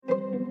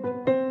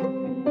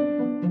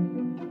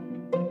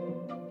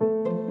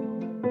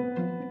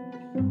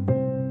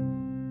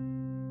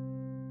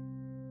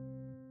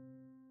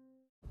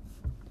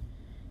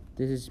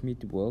This is Meet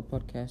the World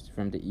podcast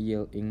from the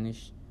EL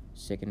English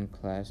second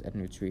class at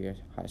New Trier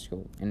High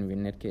School in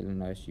Winnetka,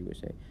 Illinois,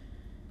 USA.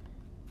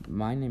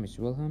 My name is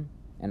Wilhelm,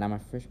 and I'm a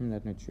freshman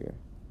at New Trier.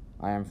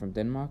 I am from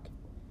Denmark,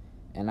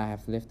 and I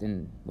have lived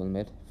in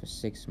Wilmette for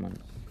 6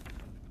 months.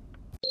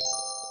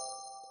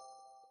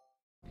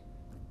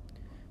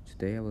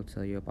 Today I will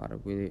tell you about a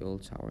really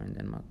old tower in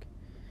Denmark.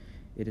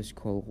 It is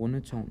called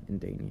Rundetårn in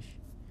Danish.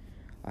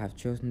 I have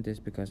chosen this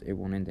because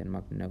everyone in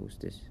Denmark knows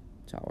this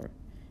tower.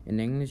 In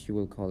English you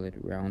will call it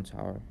Round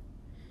Tower.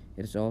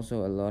 It is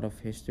also a lot of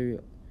history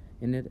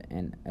in it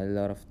and a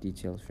lot of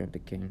details from the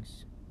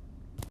kings.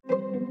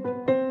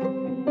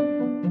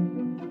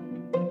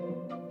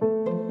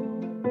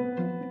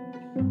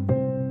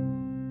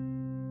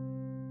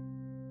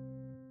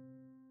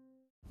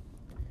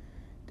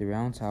 The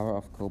Round Tower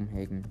of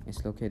Copenhagen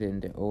is located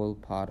in the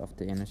old part of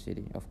the inner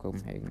city of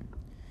Copenhagen.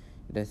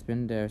 It has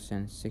been there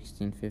since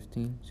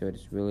 1615, so it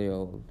is really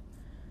old.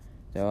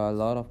 There are a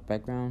lot of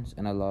backgrounds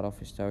and a lot of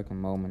historical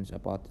moments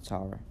about the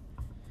tower.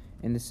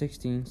 In the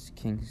 16th,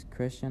 King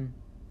Christian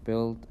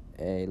built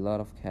a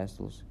lot of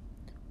castles,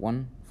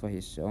 one for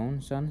his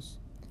own sons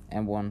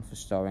and one for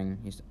storing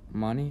his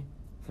money,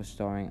 for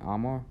storing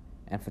armor,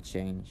 and for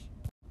change.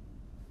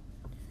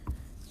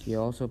 He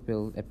also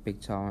built a big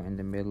tower in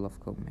the middle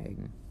of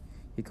Copenhagen.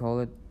 He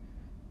called it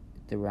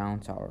the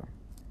Round Tower.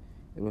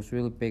 It was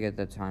really big at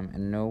that time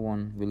and no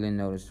one really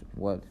noticed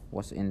what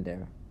was in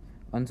there,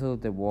 until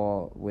the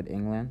war with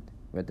England,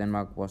 where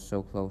Denmark was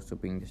so close to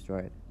being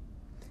destroyed.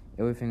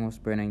 Everything was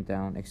burning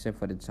down except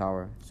for the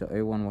tower, so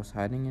everyone was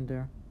hiding in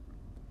there.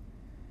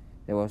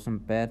 There were some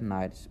bad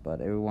nights, but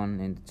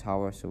everyone in the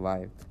tower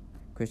survived.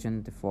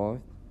 Christian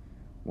IV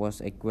was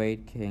a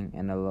great king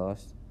and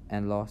lost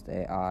an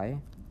eye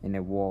in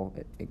a war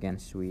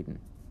against Sweden.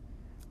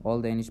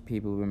 All Danish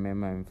people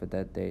remember him for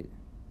that day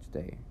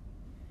today.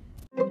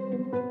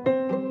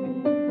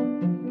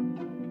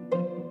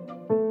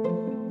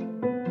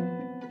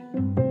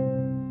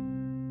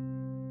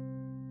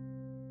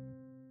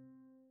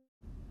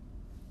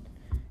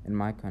 In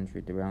my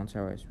country, the Round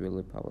Tower is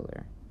really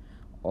popular.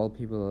 All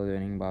people are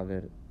learning about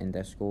it in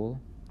their school.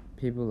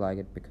 People like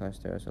it because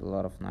there's a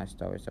lot of nice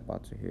stories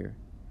about to hear.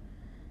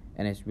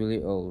 And it's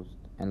really old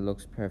and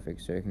looks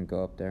perfect, so you can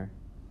go up there.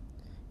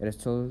 It's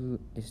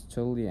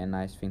totally a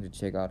nice thing to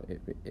check out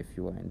if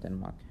you are in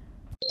Denmark.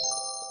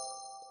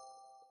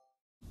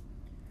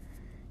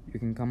 You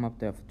can come up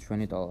there for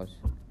 $20,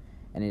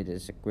 and it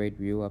is a great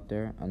view up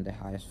there on the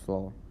highest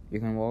floor. You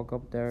can walk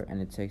up there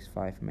and it takes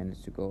 5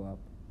 minutes to go up.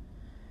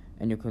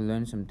 And you can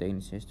learn some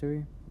Danish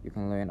history. You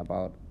can learn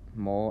about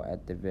more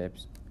at the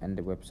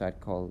website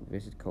called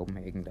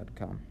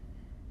visitcopenhagen.com.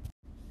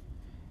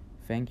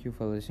 Thank you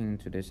for listening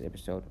to this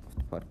episode of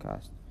the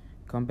podcast.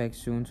 Come back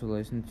soon to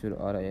listen to the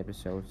other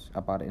episodes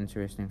about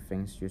interesting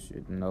things you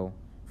should know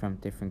from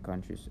different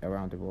countries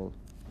around the world.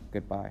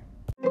 Goodbye.